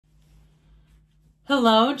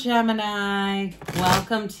Hello, Gemini.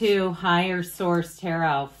 Welcome to Higher Source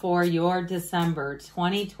Tarot for your December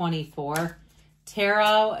 2024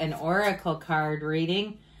 Tarot and Oracle card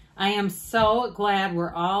reading. I am so glad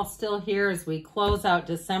we're all still here as we close out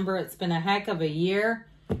December. It's been a heck of a year.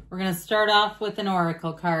 We're going to start off with an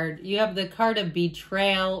Oracle card. You have the card of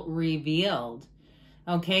Betrayal Revealed.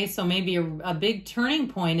 Okay, so maybe a big turning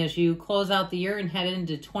point as you close out the year and head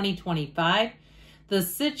into 2025. The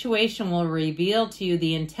situation will reveal to you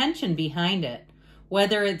the intention behind it,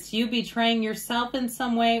 whether it's you betraying yourself in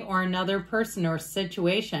some way or another person or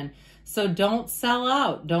situation. So don't sell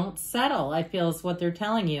out. Don't settle, I feel is what they're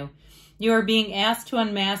telling you. You are being asked to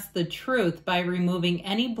unmask the truth by removing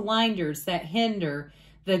any blinders that hinder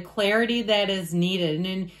the clarity that is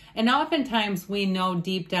needed. And oftentimes we know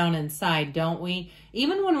deep down inside, don't we?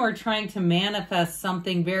 Even when we're trying to manifest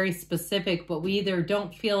something very specific, but we either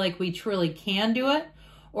don't feel like we truly can do it,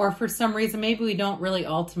 or for some reason, maybe we don't really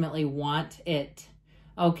ultimately want it.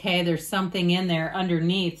 Okay, there's something in there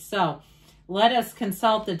underneath. So let us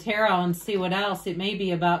consult the tarot and see what else. It may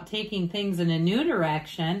be about taking things in a new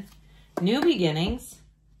direction, new beginnings.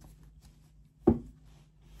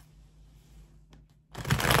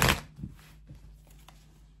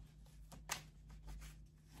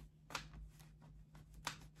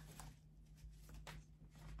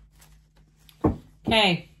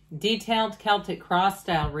 Okay, detailed Celtic cross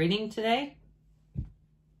style reading today.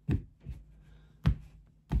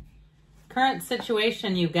 Current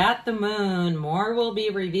situation, you got the moon. More will be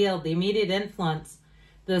revealed. The immediate influence.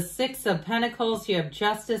 The Six of Pentacles, you have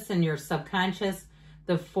justice in your subconscious.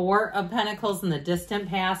 The Four of Pentacles in the distant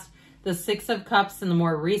past. The Six of Cups in the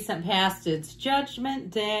more recent past. It's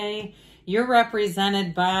Judgment Day. You're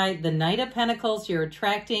represented by the Knight of Pentacles. You're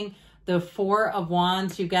attracting the Four of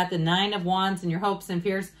Wands. You've got the Nine of Wands and your hopes and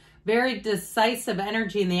fears. Very decisive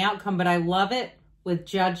energy in the outcome, but I love it with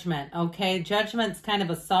judgment, okay? Judgment's kind of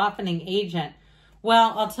a softening agent.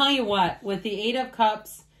 Well, I'll tell you what, with the Eight of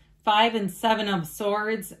Cups, Five and Seven of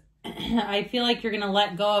Swords, I feel like you're going to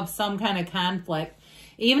let go of some kind of conflict.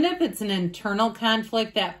 Even if it's an internal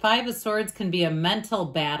conflict, that Five of Swords can be a mental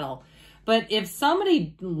battle. But if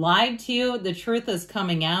somebody lied to you, the truth is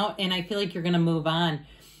coming out, and I feel like you're going to move on.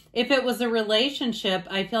 If it was a relationship,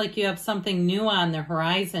 I feel like you have something new on the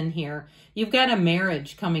horizon here. You've got a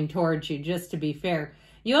marriage coming towards you, just to be fair.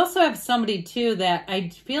 You also have somebody, too, that I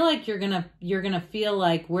feel like you're gonna feel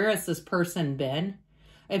like, where has this person been?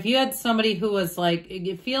 If you had somebody who was like,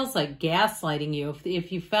 it feels like gaslighting you.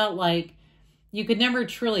 If you felt like you could never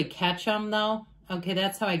truly catch them, though. Okay,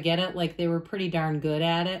 that's how I get it. Like, they were pretty darn good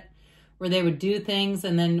at it. Where they would do things,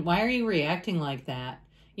 and then, why are you reacting like that?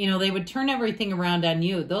 You know, they would turn everything around on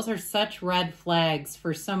you. Those are such red flags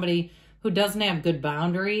for somebody who doesn't have good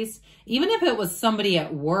boundaries. Even if it was somebody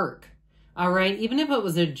at work, all right? Even if it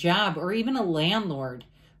was a job or even a landlord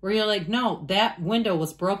where you're like, no, that window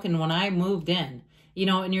was broken when I moved in. You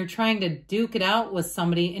know, and you're trying to duke it out with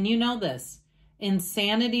somebody, and you know this.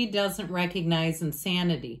 Insanity doesn't recognize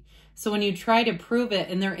insanity. So when you try to prove it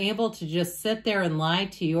and they're able to just sit there and lie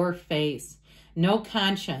to your face, no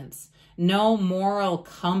conscience, no moral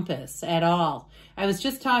compass at all. I was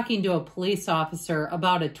just talking to a police officer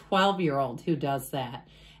about a 12-year-old who does that.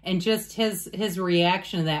 And just his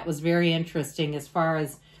reaction to that was very interesting as far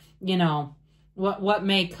as, you know, what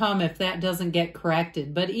may come if that doesn't get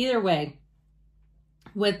corrected. But either way,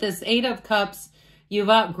 with this Eight of Cups, you've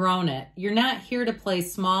outgrown it. You're not here to play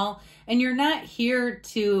small, and you're not here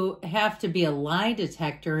to have to be a lie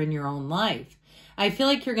detector in your own life. I feel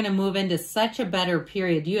like you're going to move into such a better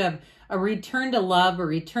period. You have a return to love, a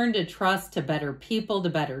return to trust, to better people, to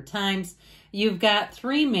better times. You've got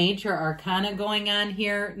three major arcana going on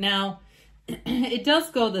here. Now, it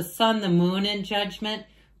does go the sun, the moon, and judgment,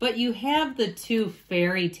 but you have the two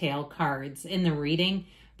fairy tale cards in the reading,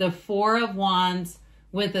 the Four of Wands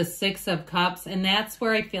with the Six of Cups, and that's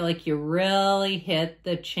where I feel like you really hit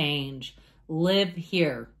the change. Live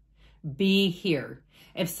here. Be here.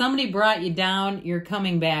 If somebody brought you down, you're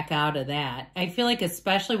coming back out of that. I feel like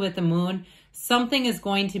especially with the moon, something is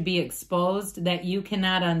going to be exposed that you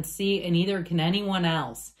cannot unsee, and neither can anyone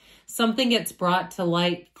else. Something gets brought to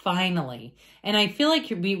light finally. And I feel like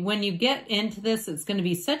when you get into this, it's going to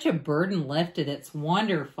be such a burden lifted. It's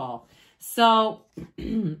wonderful. So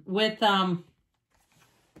with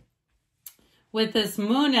this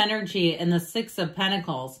moon energy and the Six of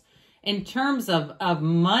Pentacles, in terms of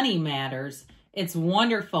money matters, it's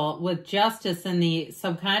wonderful with justice in the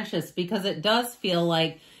subconscious, because it does feel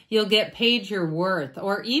like you'll get paid your worth.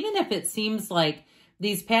 Or even if it seems like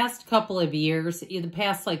these past couple of years, the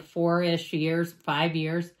past like 4-ish years, 5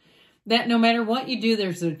 years, that no matter what you do,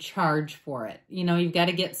 there's a charge for it. You know, you've got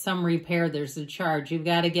to get some repair, there's a charge. You've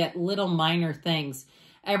got to get little minor things.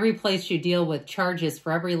 Every place you deal with charges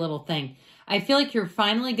for every little thing. I feel like you're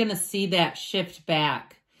finally going to see that shift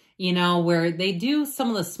back, you know, where they do some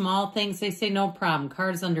of the small things. They say, no problem,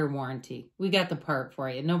 car's under warranty. We got the part for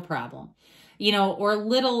you, no problem. You know, or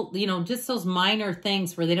little, you know, just those minor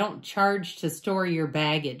things where they don't charge to store your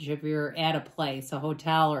baggage if you're at a place, a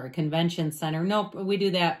hotel or a convention center. Nope, we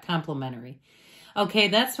do that complimentary. Okay,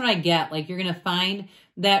 that's what I get. Like, you're going to find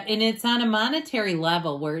that, and it's on a monetary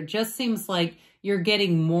level where it just seems like you're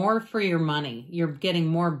getting more for your money. You're getting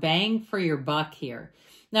more bang for your buck here.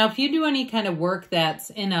 Now, if you do any kind of work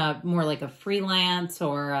that's in a more like a freelance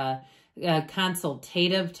or a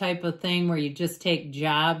consultative type of thing where you just take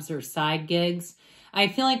jobs or side gigs, I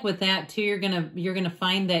feel like with that too, you're gonna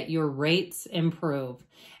find that your rates improve.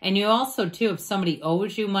 And you also too, if somebody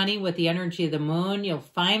owes you money with the energy of the moon, you'll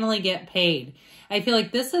finally get paid. I feel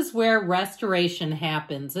like this is where restoration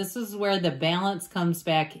happens. This is where the balance comes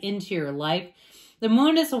back into your life. The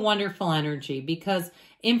moon is a wonderful energy because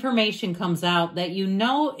information comes out that you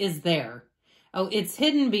know is there. Oh, it's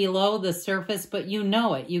hidden below the surface, but you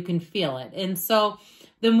know it. You can feel it. And so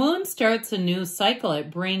the moon starts a new cycle. It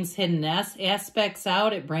brings hidden aspects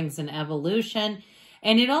out. It brings an evolution.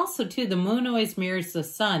 And it also, too, the moon always mirrors the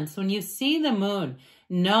sun. So when you see the moon,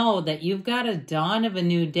 know that you've got a dawn of a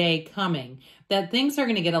new day coming, that things are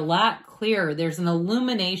going to get a lot clearer. There's an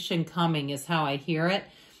illumination coming is how I hear it.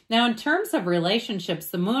 Now, in terms of relationships,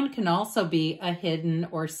 the moon can also be a hidden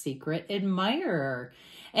or secret admirer.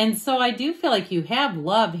 And so I do feel like you have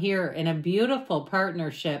love here in a beautiful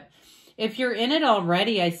partnership. If you're in it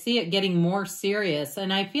already, I see it getting more serious.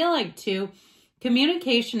 And I feel like, too,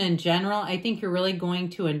 communication in general, I think you're really going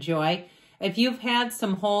to enjoy. If you've had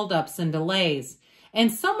some holdups and delays,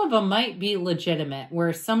 and some of them might be legitimate,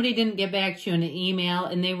 where somebody didn't get back to you in an email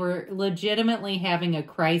and they were legitimately having a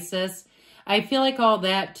crisis, I feel like all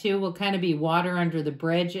that, too, will kind of be water under the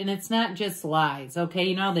bridge. And it's not just lies, okay?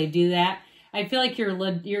 You know how they do that? I feel like you're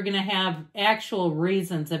going to have actual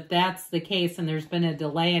reasons if that's the case and there's been a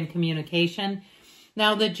delay in communication.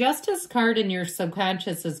 Now, the Justice card in your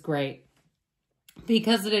subconscious is great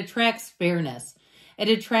because it attracts fairness. It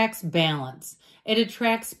attracts balance. It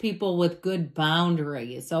attracts people with good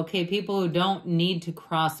boundaries, okay? People who don't need to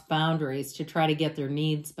cross boundaries to try to get their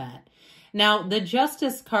needs met. Now, the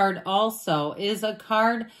Justice card also is a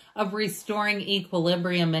card of restoring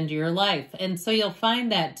equilibrium into your life. And so you'll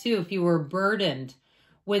find that, too, if you were burdened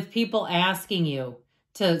with people asking you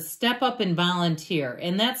to step up and volunteer.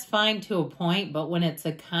 And that's fine to a point, but when it's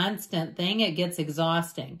a constant thing, it gets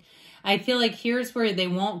exhausting. I feel like here's where they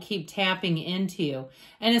won't keep tapping into you.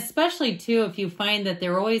 And especially, too, if you find that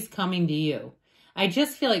they're always coming to you. I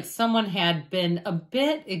just feel like someone had been a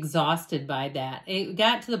bit exhausted by that. It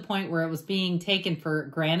got to the point where it was being taken for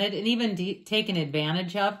granted and even taken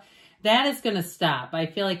advantage of. That is going to stop. I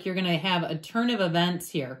feel like you're going to have a turn of events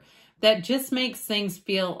here that just makes things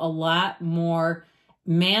feel a lot more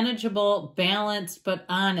manageable, balanced, but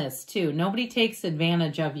honest too. Nobody takes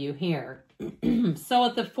advantage of you here. So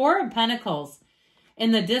with the Four of Pentacles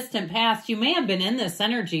in the distant past, you may have been in this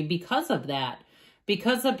energy because of that,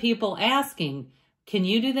 because of people asking, can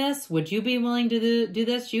you do this? Would you be willing to do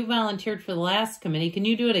this? You volunteered for the last committee. Can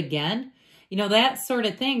you do it again? You know, that sort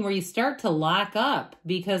of thing where you start to lock up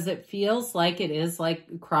because it feels like it is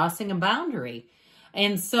like crossing a boundary.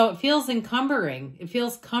 And so it feels encumbering. It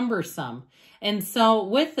feels cumbersome. And so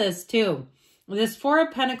with this too, this Four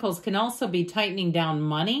of Pentacles can also be tightening down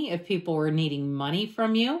money if people were needing money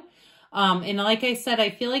from you. And like I said,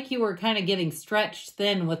 I feel like you were kind of getting stretched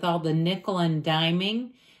thin with all the nickel and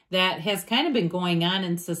diming that has kind of been going on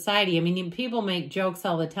in society. I mean, people make jokes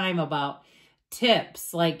all the time about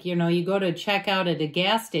tips. Like, you know, you go to check out at a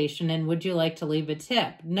gas station and would you like to leave a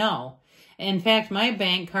tip? No. In fact, my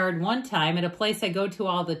bank card one time at a place I go to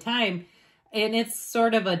all the time, and it's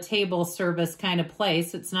sort of a table service kind of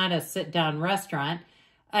place. It's not a sit-down restaurant.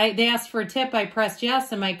 They asked for a tip. I pressed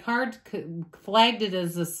yes, and my card flagged it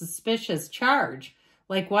as a suspicious charge.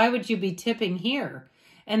 Like, why would you be tipping here?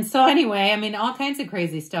 And so anyway, I mean, all kinds of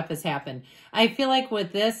crazy stuff has happened. I feel like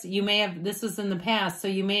with this, this was in the past, so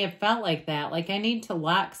you may have felt like that. Like, I need to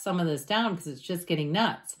lock some of this down because it's just getting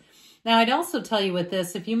nuts. Now, I'd also tell you with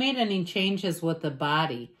this, if you made any changes with the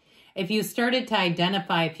body, if you started to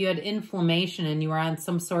identify, if you had inflammation and you were on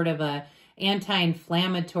some sort of a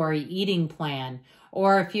anti-inflammatory eating plan,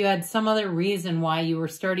 or if you had some other reason why you were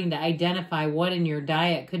starting to identify what in your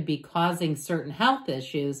diet could be causing certain health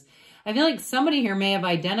issues, I feel like somebody here may have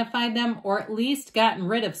identified them or at least gotten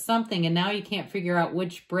rid of something and now you can't figure out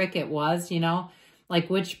which brick it was, you know. like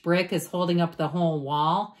which brick is holding up the whole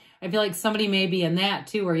wall. I feel like somebody may be in that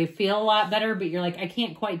too, where you feel a lot better, but you're like, I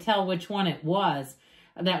can't quite tell which one it was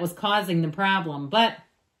that was causing the problem. But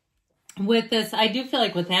with this, I do feel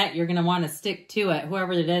like with that, you're going to want to stick to it,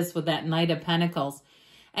 whoever it is with that Knight of Pentacles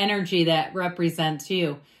energy that represents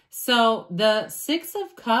you. So the Six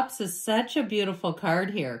of Cups is such a beautiful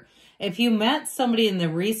card here. If you met somebody in the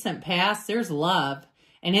recent past, there's love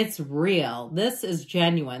and it's real. This is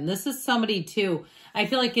genuine. This is somebody too. I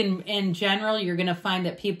feel like in general, you're going to find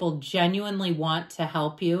that people genuinely want to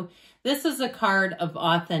help you. This is a card of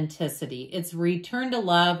authenticity. It's return to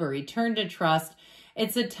love or return to trust.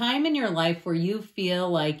 It's a time in your life where you feel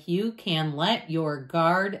like you can let your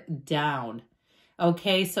guard down.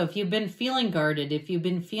 Okay, so if you've been feeling guarded, if you've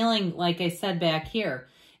been feeling, like I said back here,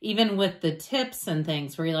 even with the tips and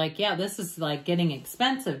things where you're like, yeah, this is like getting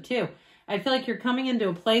expensive too. I feel like you're coming into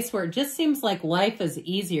a place where it just seems like life is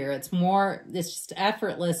easier. It's just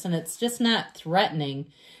effortless and it's just not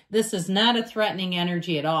threatening. This is not a threatening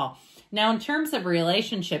energy at all. Now, in terms of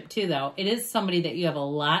relationship too, though, it is somebody that you have a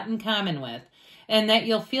lot in common with and that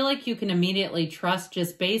you'll feel like you can immediately trust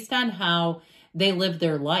just based on how they live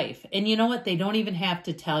their life. And you know what? They don't even have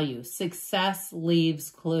to tell you. Success leaves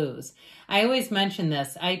clues. I always mention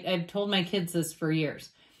this. I've told my kids this for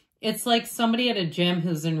years. It's like somebody at a gym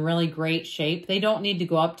who's in really great shape. They don't need to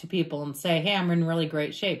go up to people and say, hey, I'm in really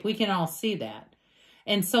great shape. We can all see that.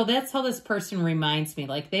 And so that's how this person reminds me.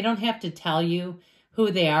 Like, they don't have to tell you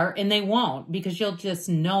who they are, and they won't, because you'll just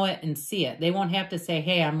know it and see it. They won't have to say,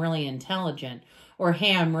 hey, I'm really intelligent, or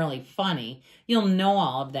hey, I'm really funny. You'll know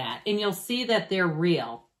all of that, and you'll see that they're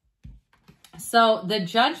real. So the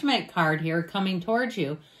Judgment card here coming towards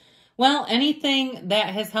you, well, anything that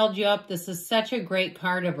has held you up, this is such a great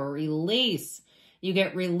card of a release. You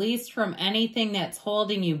get released from anything that's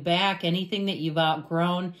holding you back, anything that you've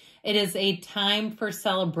outgrown. It is a time for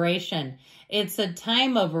celebration. It's a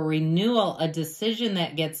time of a renewal, a decision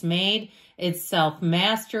that gets made. It's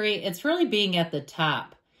self-mastery. It's really being at the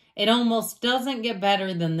top. It almost doesn't get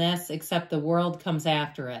better than this, except the world comes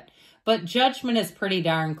after it. But Judgment is pretty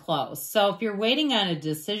darn close. So if you're waiting on a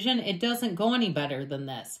decision, it doesn't go any better than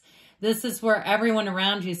this. This is where everyone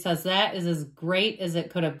around you says that is as great as it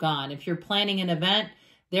could have gone. If you're planning an event,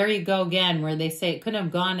 there you go again, where they say it couldn't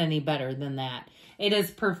have gone any better than that. It is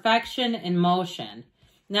perfection in motion.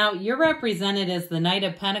 Now, you're represented as the Knight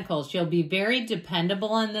of Pentacles. You'll be very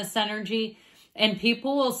dependable in this energy, and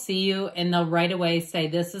people will see you and they'll right away say,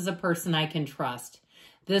 this is a person I can trust.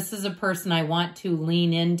 This is a person I want to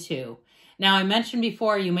lean into. Now, I mentioned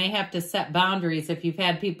before, you may have to set boundaries if you've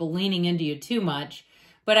had people leaning into you too much.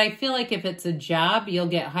 But I feel like if it's a job, you'll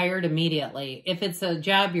get hired immediately. If it's a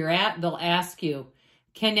job you're at, they'll ask you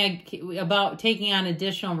about taking on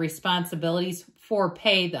additional responsibilities for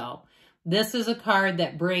pay, though. This is a card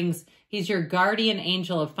that brings, he's your guardian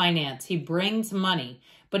angel of finance. He brings money,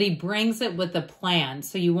 but he brings it with a plan.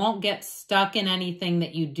 So you won't get stuck in anything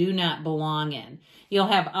that you do not belong in. You'll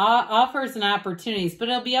have offers and opportunities, but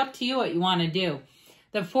it'll be up to you what you want to do.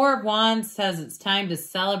 The Four of Wands says it's time to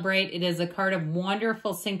celebrate. It is a card of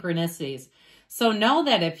wonderful synchronicities. So know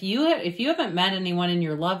that if you haven't met anyone in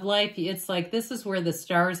your love life, it's like this is where the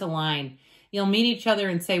stars align. You'll meet each other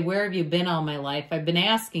and say, where have you been all my life? I've been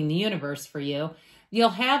asking the universe for you. You'll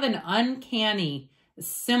have an uncanny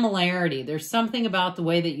similarity. There's something about the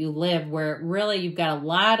way that you live where really you've got a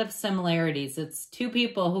lot of similarities. It's two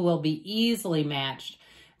people who will be easily matched,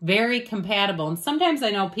 very compatible. And sometimes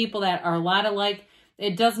I know people that are a lot alike,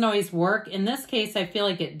 it doesn't always work. In this case, I feel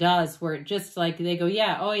like it does, where it just like they go,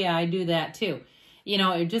 yeah, oh yeah, I do that too. You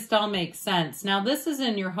know, it just all makes sense. Now, this is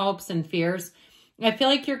in your hopes and fears. I feel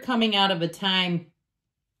like you're coming out of a time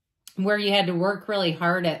where you had to work really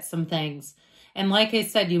hard at some things. And like I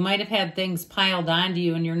said, you might have had things piled onto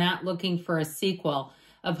you and you're not looking for a sequel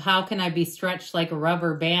of how can I be stretched like a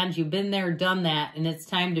rubber band. You've been there, done that, and it's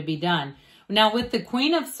time to be done. Now, with the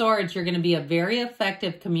Queen of Swords, you're going to be a very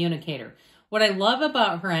effective communicator. What I love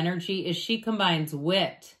about her energy is she combines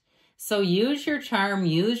wit. So use your charm,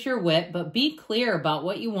 use your wit, but be clear about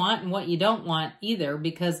what you want and what you don't want either,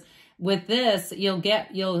 because with this, you'll get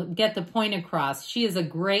the point across. She is a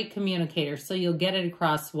great communicator, so you'll get it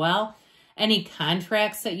across well. Any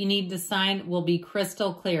contracts that you need to sign will be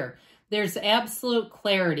crystal clear. There's absolute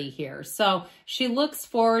clarity here. So she looks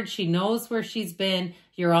forward. She knows where she's been.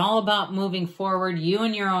 You're all about moving forward, you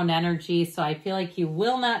and your own energy. So I feel like you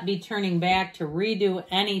will not be turning back to redo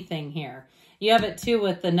anything here. You have it too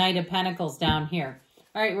with the Knight of Pentacles down here.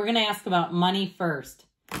 All right, we're going to ask about money first.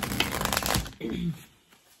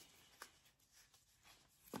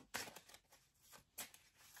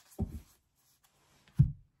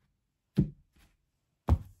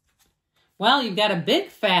 Well, you've got a big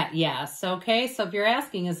fat yes. Okay, so if you're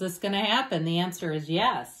asking, is this going to happen? The answer is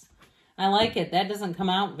yes. I like it. That doesn't come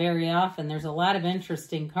out very often. There's a lot of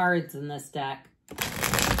interesting cards in this deck.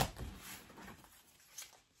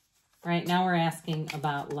 Right now we're asking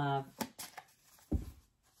about love.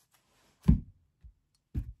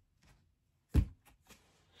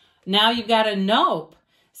 Now you've got a nope.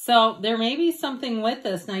 So there may be something with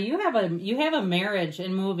this. Now you have a marriage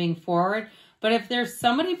and moving forward, but if there's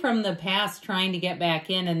somebody from the past trying to get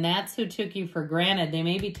back in and that's who took you for granted, they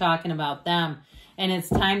may be talking about them. And it's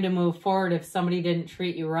time to move forward if somebody didn't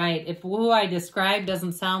treat you right. If who I described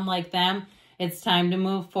doesn't sound like them, it's time to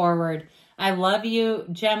move forward. I love you,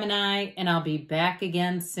 Gemini, and I'll be back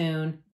again soon.